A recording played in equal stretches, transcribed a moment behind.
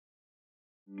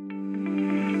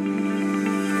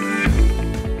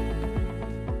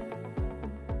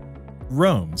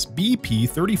ROHM's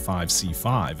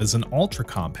BP35C5 is an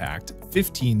ultra-compact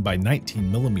 15 by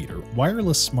 19 mm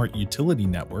wireless smart utility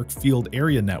network field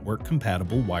area network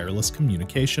compatible wireless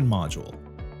communication module.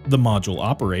 The module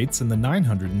operates in the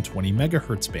 920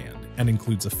 MHz band and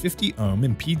includes a 50 ohm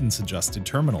impedance-adjusted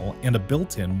terminal and a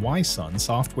built-in Wi-SUN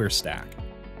software stack.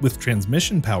 With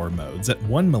transmission power modes at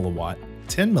 1 mW,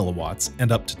 10 mW,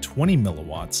 and up to 20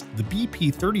 mW, the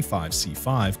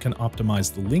BP35C5 can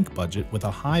optimize the link budget with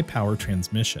a high power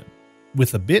transmission.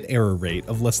 With a bit error rate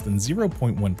of less than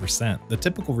 0.1%, the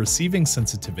typical receiving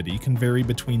sensitivity can vary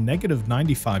between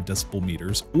 -95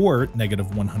 dB or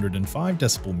 -105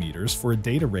 dB for a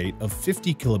data rate of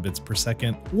 50 kilobits per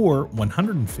second or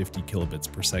 150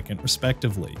 kilobits per second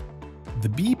respectively. The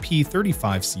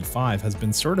BP35C5 has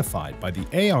been certified by the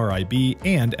ARIB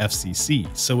and FCC,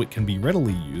 so it can be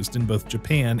readily used in both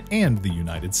Japan and the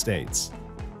United States.